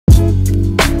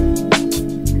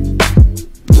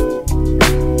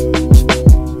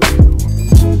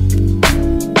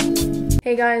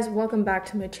Hey guys, welcome back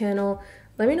to my channel.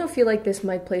 Let me know if you like this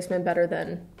mic placement better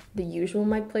than the usual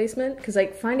mic placement, because I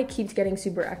find it keeps getting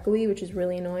super echoey, which is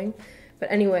really annoying. But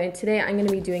anyway, today I'm going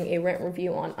to be doing a rant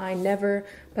review on I Never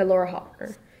by Laura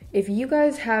Hopner. If you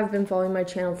guys have been following my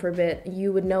channel for a bit,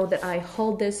 you would know that I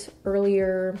hauled this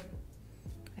earlier,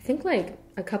 I think like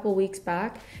a couple weeks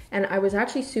back, and I was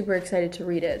actually super excited to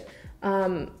read it.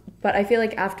 But I feel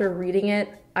like after reading it,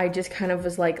 I just kind of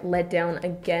was like let down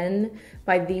again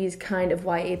by these kind of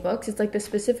YA books. It's like the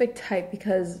specific type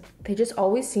because they just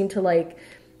always seem to like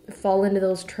fall into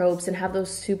those tropes and have those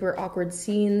super awkward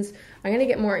scenes. I'm gonna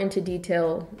get more into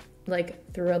detail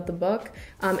like throughout the book,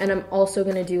 and I'm also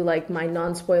gonna do like my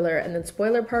non-spoiler and then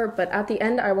spoiler part, but at the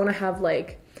end I want to have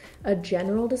like a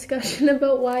general discussion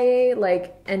about YA,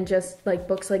 like, and just like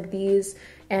books like these.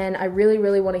 And I really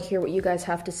want to hear what you guys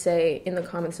have to say in the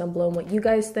comments down below and what you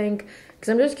guys think, because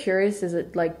I'm just curious, is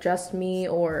it like just me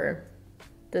or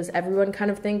does everyone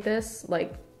kind of think this?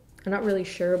 Like, I'm not really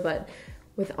sure, but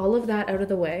with all of that out of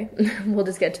the way, we'll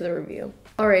just get to the review.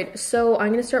 All right, so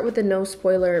I'm gonna start with the no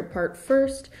spoiler part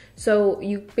first. So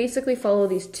you basically follow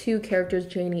these two characters,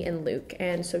 Janie and Luke.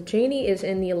 And so Janie is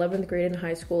in the 11th grade in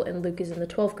high school and Luke is in the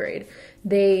 12th grade.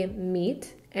 They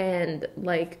meet and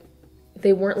like,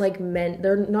 they weren't like meant,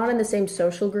 they're not in the same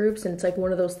social groups, and it's like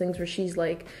one of those things where she's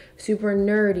like super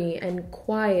nerdy and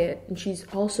quiet, and she's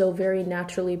also very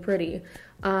naturally pretty.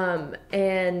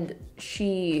 And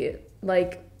she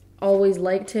like always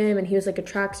liked him, and he was like a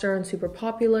track star and super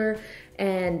popular,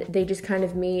 and they just kind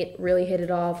of meet, really hit it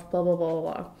off, blah blah blah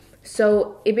blah.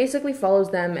 So it basically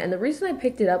follows them, and the reason I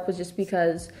picked it up was just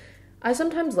because I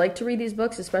sometimes like to read these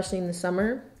books, especially in the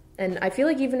summer. And I feel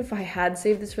like even if I had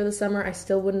saved this for the summer, I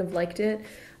still wouldn't have liked it.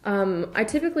 I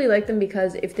typically like them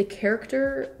because if the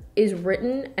character is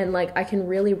written and like I can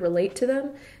really relate to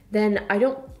them, then I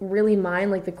don't really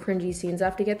mind like the cringy scenes I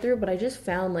have to get through. But I just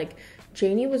found like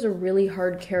Janie was a really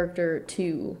hard character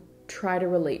to try to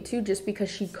relate to, just because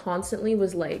she constantly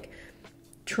was like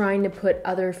trying to put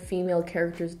other female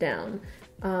characters down.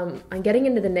 I'm getting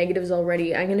into the negatives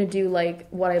already. I'm gonna do like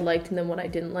what I liked and then what I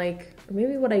didn't like, or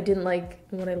maybe what I didn't like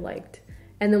and what I liked,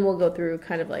 and then we'll go through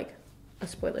kind of like a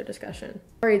spoiler discussion.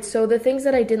 All right, so the things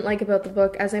that I didn't like about the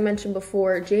book, as I mentioned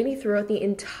before, Janie throughout the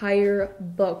entire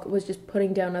book was just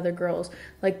putting down other girls,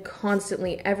 like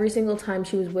constantly. Every single time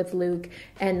she was with Luke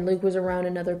and Luke was around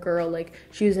another girl, like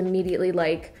she was immediately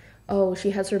like, oh,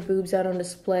 she has her boobs out on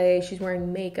display, she's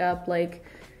wearing makeup. Like,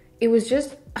 it was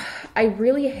just, I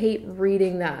really hate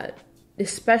reading that,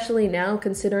 especially now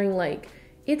considering like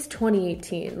it's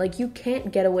 2018. Like, you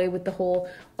can't get away with the whole,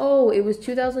 oh, it was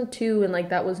 2002 and like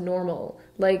that was normal.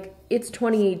 Like, it's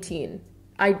 2018.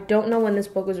 I don't know when this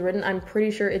book was written. I'm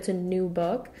pretty sure it's a new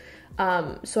book.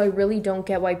 So I really don't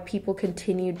get why people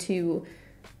continue to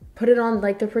put it on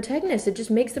like the protagonist. It just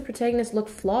makes the protagonist look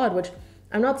flawed, which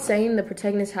I'm not saying the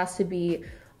protagonist has to be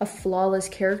a flawless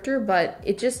character, but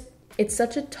it's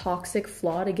such a toxic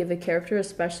flaw to give a character,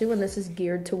 especially when this is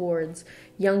geared towards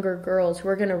younger girls who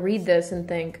are going to read this and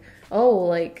think, oh,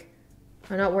 like,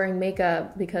 I'm not wearing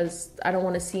makeup because I don't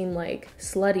want to seem like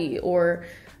slutty, or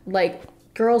like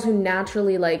girls who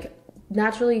naturally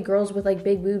girls with like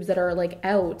big boobs that are like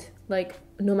out, like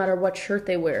no matter what shirt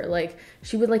they wear. Like,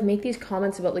 she would like make these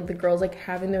comments about like the girls like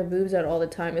having their boobs out all the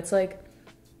time. It's like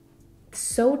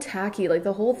so tacky. Like,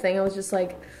 the whole thing, I was just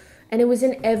like, and it was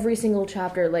in every single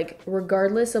chapter, like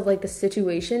regardless of like the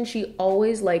situation, she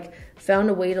always like found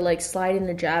a way to like slide in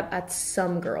a jab at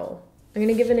some girl. I'm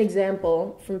gonna give an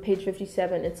example from page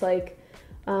 57. It's like,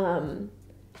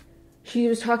 she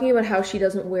was talking about how she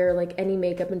doesn't wear like any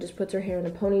makeup and just puts her hair in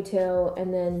a ponytail,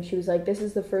 and then she was like, this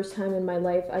is the first time in my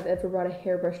life I've ever brought a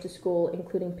hairbrush to school,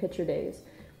 including picture days.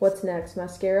 What's next?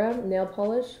 Mascara, nail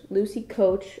polish? Lucy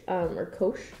Coach, or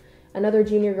Coach, another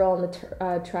junior girl on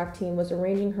the track team, was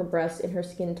arranging her breasts in her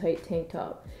skin-tight tank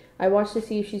top. I watched to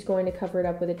see if she's going to cover it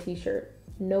up with a t-shirt.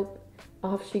 Nope.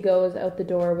 Off she goes out the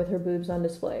door with her boobs on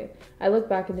display. I look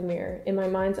back in the mirror. In my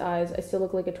mind's eyes, I still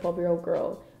look like a 12-year-old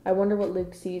girl. I wonder what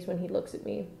Luke sees when he looks at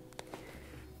me.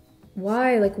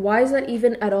 Why? Like, why is that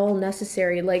even at all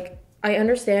necessary? Like, I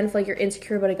understand if, like, you're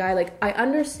insecure about a guy. Like, I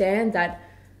understand that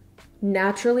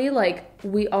naturally, like,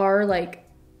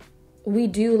 we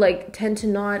do like tend to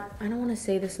not, I don't want to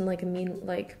say this in like a mean,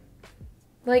 like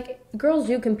girls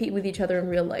do compete with each other in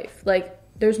real life. Like,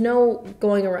 there's no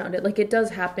going around it. Like, it does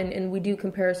happen and we do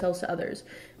compare ourselves to others.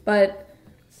 But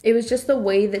it was just the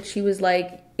way that she was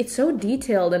like, it's so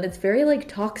detailed and it's very like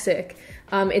toxic.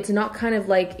 It's not kind of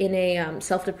like in a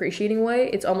self-depreciating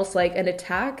way. It's almost like an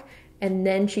attack, and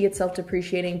then she gets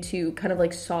self-depreciating to kind of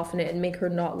like soften it and make her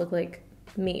not look like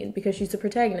mean because she's the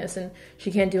protagonist and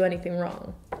she can't do anything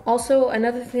wrong. Also,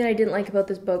 another thing I didn't like about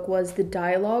this book was the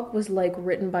dialogue was like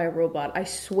written by a robot. I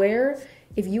swear,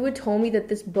 if you had told me that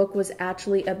this book was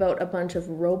actually about a bunch of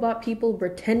robot people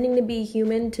pretending to be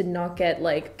human to not get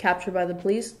like captured by the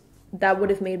police, that would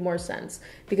have made more sense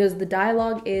because the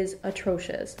dialogue is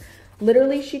atrocious.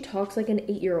 Literally, she talks like an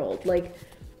 8-year-old. Like,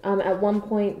 at one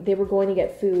point, they were going to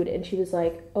get food, and she was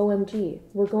like, OMG,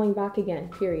 we're going back again,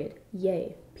 period.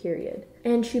 Yay, period.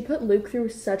 And she put Luke through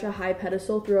such a high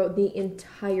pedestal throughout the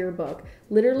entire book.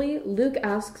 Literally, Luke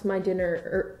asks about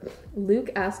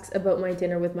my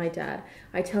dinner with my dad.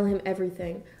 I tell him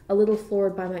everything, a little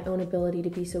floored by my own ability to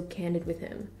be so candid with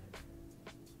him.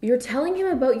 You're telling him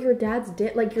about your dad's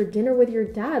your dinner with your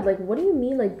dad. Like, what do you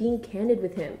mean, like, being candid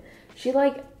with him?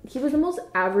 He was the most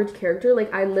average character.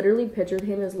 Like, I literally pictured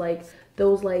him as, like,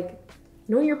 those, like,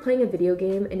 you know when you're playing a video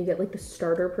game and you get, like, the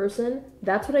starter person?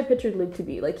 That's what I pictured Luke to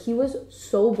be. Like, he was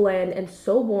so bland and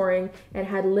so boring and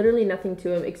had literally nothing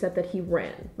to him except that he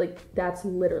ran. Like, that's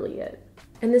literally it.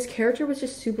 And this character was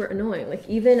just super annoying. Like,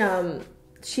 even,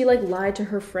 she, like, lied to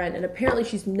her friend, and apparently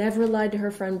she's never lied to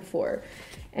her friend before.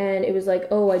 And it was like,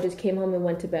 oh, I just came home and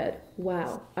went to bed.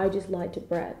 Wow, I just lied to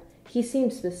Brett. He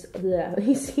seems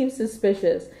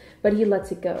suspicious, but he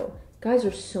lets it go. Guys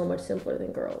are so much simpler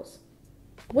than girls.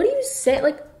 What do you say?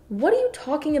 Like, what are you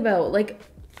talking about? Like,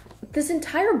 this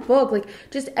entire book, like,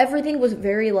 just everything was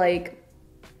very, like,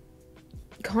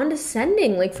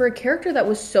 condescending. Like, for a character that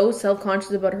was so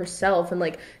self-conscious about herself and,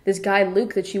 like, this guy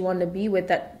Luke that she wanted to be with,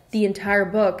 that the entire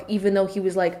book, even though he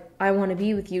was like, I want to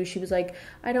be with you, she was like,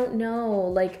 I don't know.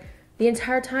 Like, the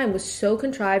entire time was so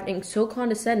contrived and so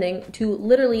condescending to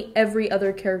literally every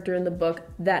other character in the book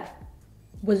that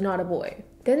was not a boy.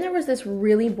 Then there was this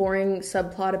really boring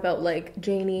subplot about, like,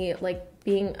 Janie, like,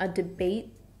 being a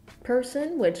debate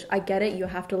person, which I get it. You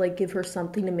have to, like, give her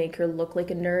something to make her look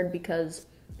like a nerd because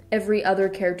every other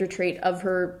character trait of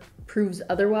her proves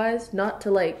otherwise. Not to,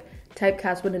 like,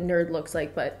 typecast what a nerd looks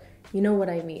like, but you know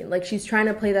what I mean. Like, she's trying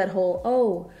to play that whole,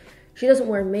 oh, she doesn't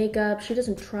wear makeup, she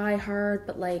doesn't try hard,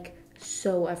 but, like,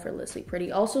 so effortlessly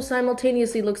pretty. Also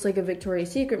simultaneously looks like a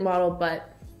Victoria's Secret model,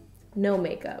 but no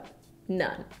makeup.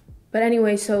 None. But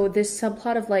anyway, so this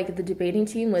subplot of, like, the debating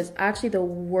team was actually the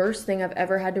worst thing I've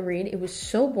ever had to read. It was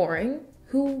so boring.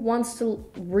 Who wants to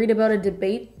read about a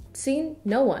debate scene?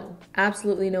 No one.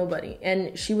 Absolutely nobody.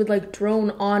 And she would, like,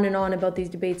 drone on and on about these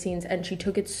debate scenes, and she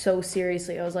took it so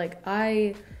seriously. I was like,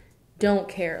 I don't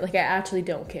care. Like, I actually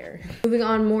don't care. Moving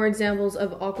on, more examples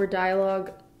of awkward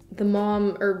dialogue. The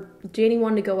mom, or Janie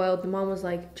wanted to go out. The mom was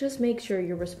like, just make sure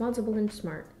you're responsible and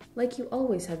smart, like you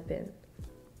always have been.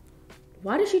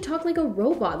 Why does she talk like a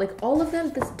robot? Like, all of them,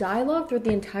 this dialogue throughout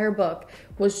the entire book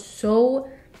was so,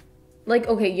 like,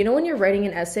 okay, you know when you're writing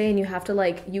an essay and you have to,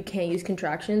 like, you can't use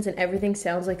contractions and everything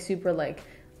sounds like super, like,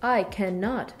 I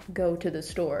cannot go to the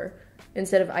store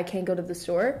instead of I can't go to the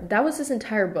store? That was this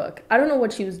entire book. I don't know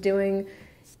what she was doing.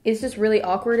 It's just really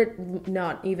awkward.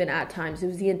 Not even at times. It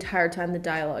was the entire time the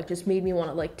dialogue just made me want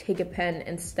to, like, take a pen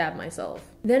and stab myself.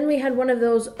 Then we had one of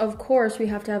those, of course, we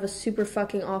have to have a super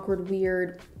fucking awkward,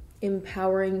 weird,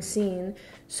 empowering scene.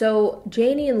 So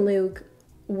Janie and Luke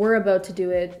were about to do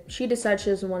it. She decides she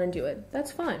doesn't want to do it.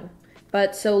 That's fine.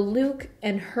 But so Luke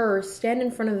and her stand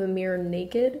in front of a mirror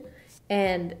naked,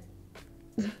 and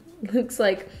Luke's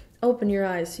like, open your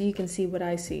eyes so you can see what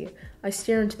I see. I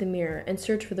stare into the mirror and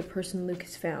search for the person Luke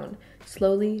has found.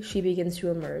 Slowly, she begins to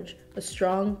emerge. A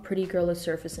strong, pretty girl is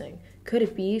surfacing. Could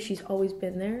it be she's always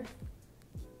been there?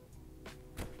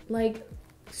 Like,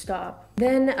 stop.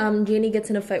 Then Janie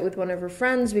gets in a fight with one of her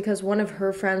friends because one of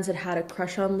her friends had a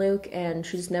crush on Luke and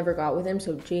she just never got with him,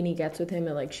 so Janie gets with him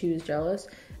and, like, she was jealous.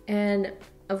 And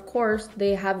of course,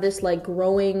 they have this, like,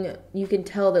 growing, you can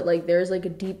tell that, like, there's, like, a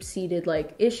deep-seated,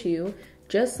 like, issue.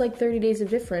 Just like 30 Days of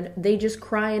Different, they just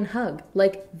cry and hug.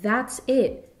 Like, that's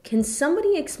it. Can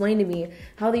somebody explain to me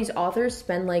how these authors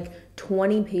spend, like,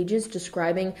 20 pages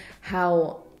describing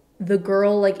how the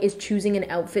girl, like, is choosing an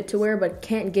outfit to wear but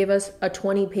can't give us a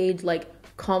 20-page, like,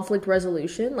 conflict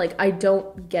resolution? Like, I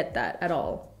don't get that at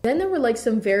all. Then there were, like,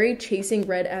 some very Chasing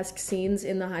Red-esque scenes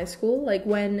in the high school, like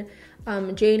when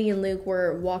Janie and Luke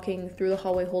were walking through the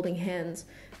hallway holding hands.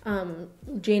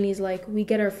 Janie's like, we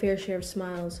get our fair share of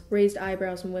smiles, raised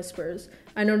eyebrows and whispers.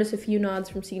 I notice a few nods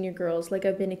from senior girls, like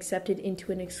I've been accepted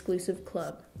into an exclusive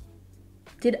club.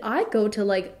 Did I go to,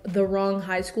 like, the wrong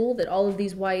high school that all of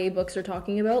these YA books are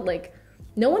talking about? Like,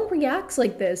 no one reacts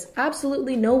like this.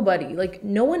 Absolutely nobody. Like,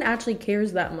 no one actually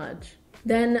cares that much.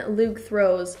 Then Luke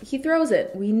throws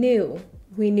it. We knew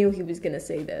he was gonna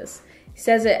say this. He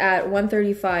says it at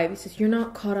 1:35. He says, you're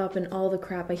not caught up in all the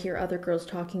crap I hear other girls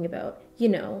talking about. You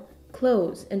know,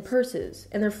 clothes and purses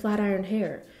and their flat iron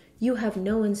hair. You have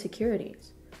no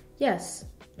insecurities. Yes,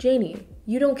 Janie,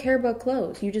 you don't care about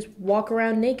clothes. You just walk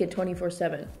around naked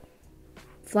 24/7.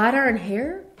 Flat iron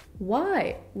hair?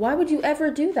 Why? Why would you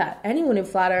ever do that? Anyone who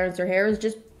flat irons their hair is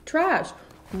just trash.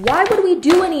 Why would we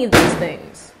do any of these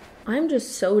things? I'm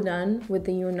just so done with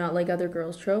the "you're not like other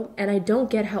girls" trope, and I don't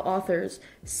get how authors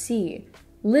see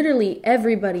literally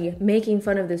everybody making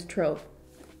fun of this trope.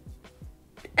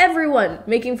 Everyone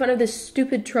making fun of this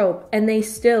stupid trope, and they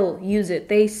still use it.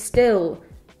 They still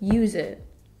use it.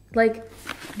 Like,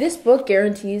 this book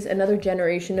guarantees another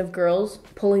generation of girls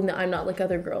pulling the "I'm not like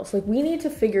other girls." Like, we need to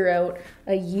figure out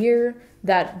a year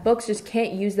that books just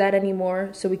can't use that anymore,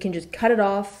 so we can just cut it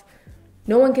off.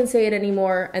 No one can say it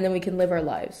anymore, and then we can live our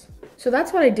lives. So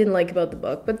that's what I didn't like about the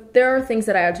book, but there are things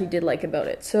that I actually did like about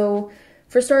it. So,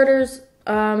 for starters,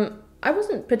 I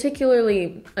wasn't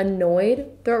particularly annoyed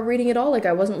throughout reading it all. Like,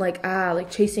 I wasn't like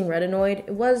chasing red annoyed.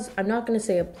 It was, I'm not going to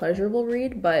say a pleasurable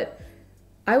read, but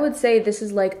I would say this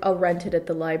is like a rent it at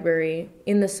the library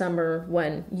in the summer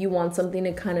when you want something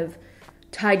to kind of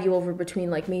tide you over between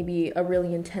like maybe a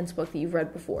really intense book that you've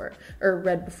read before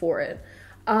it.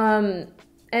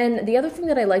 And the other thing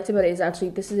that I liked about it is actually,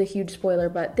 this is a huge spoiler,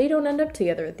 but they don't end up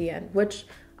together at the end, which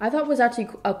I thought was actually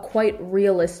a quite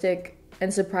realistic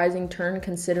and surprising turn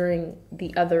considering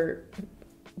the other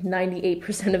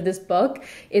 98% of this book.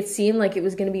 It seemed like it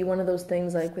was going to be one of those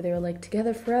things like where they were like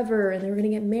together forever and they were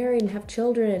going to get married and have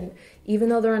children, even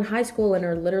though they're in high school and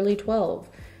are literally 12.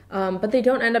 But they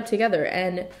don't end up together.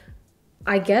 And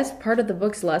I guess part of the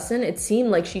book's lesson, it seemed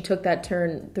like she took that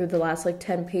turn through the last like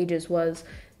 10 pages, was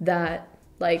that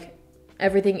like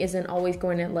everything isn't always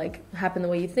going to like happen the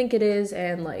way you think it is.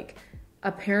 And like,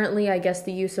 apparently, I guess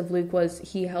the use of Luke was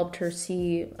he helped her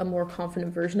see a more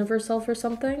confident version of herself or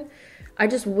something. I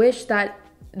just wish that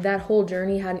that whole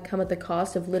journey hadn't come at the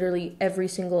cost of literally every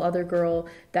single other girl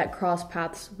that crossed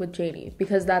paths with Janie,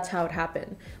 because that's how it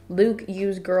happened. Luke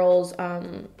used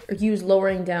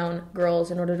lowering down girls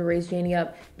in order to raise Janie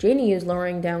up. Janie used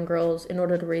lowering down girls in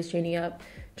order to raise Janie up.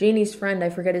 Janie's friend, I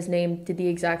forget his name, did the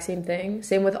exact same thing.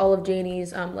 Same with all of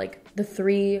Janie's,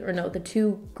 the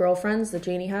two girlfriends that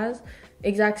Janie has.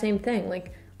 Exact same thing.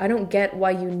 Like, I don't get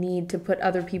why you need to put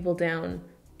other people down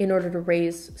in order to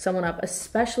raise someone up,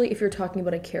 especially if you're talking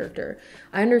about a character.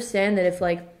 I understand that if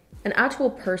like an actual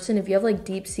person, if you have like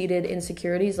deep-seated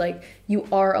insecurities, like you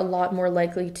are a lot more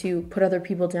likely to put other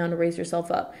people down to raise yourself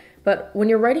up. But when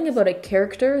you're writing about a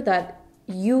character that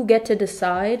you get to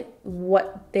decide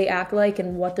what they act like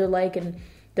and what they're like and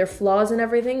their flaws and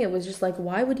everything, it was just like,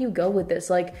 why would you go with this?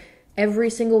 Like,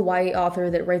 every single YA author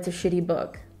that writes a shitty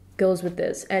book goes with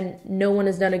this, and no one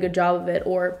has done a good job of it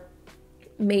or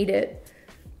made it,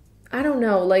 I don't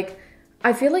know, like,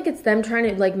 I feel like it's them trying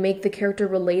to like make the character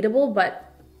relatable,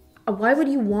 but why would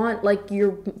you want like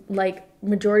your like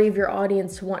majority of your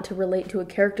audience to want to relate to a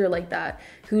character like that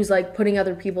who's like putting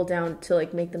other people down to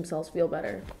like make themselves feel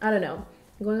better? I don't know.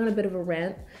 I'm going on a bit of a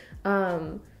rant.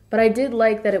 But I did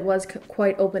like that it was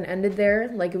quite open-ended there.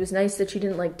 Like, it was nice that she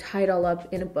didn't like tie it all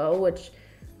up in a bow, which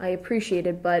I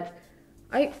appreciated, but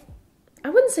I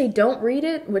wouldn't say don't read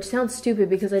it, which sounds stupid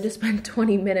because I just spent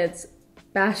 20 minutes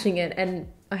bashing it and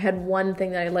I had one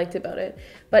thing that I liked about it.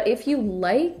 But if you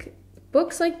like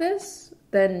books like this,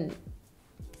 then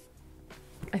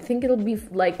I think it'll be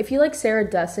like, if you like Sarah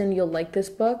Dessen, you'll like this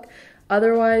book.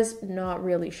 Otherwise, not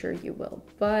really sure you will,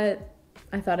 but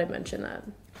I thought I'd mention that.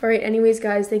 All right, anyways,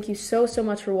 guys, thank you so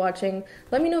much for watching.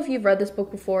 Let me know if you've read this book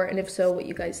before, and if so, what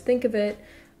you guys think of it.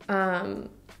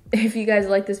 If you guys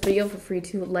like this video, feel free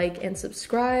to like and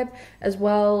subscribe. As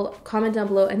well, comment down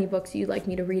below any books you'd like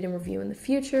me to read and review in the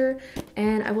future,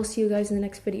 and I will see you guys in the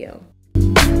next video.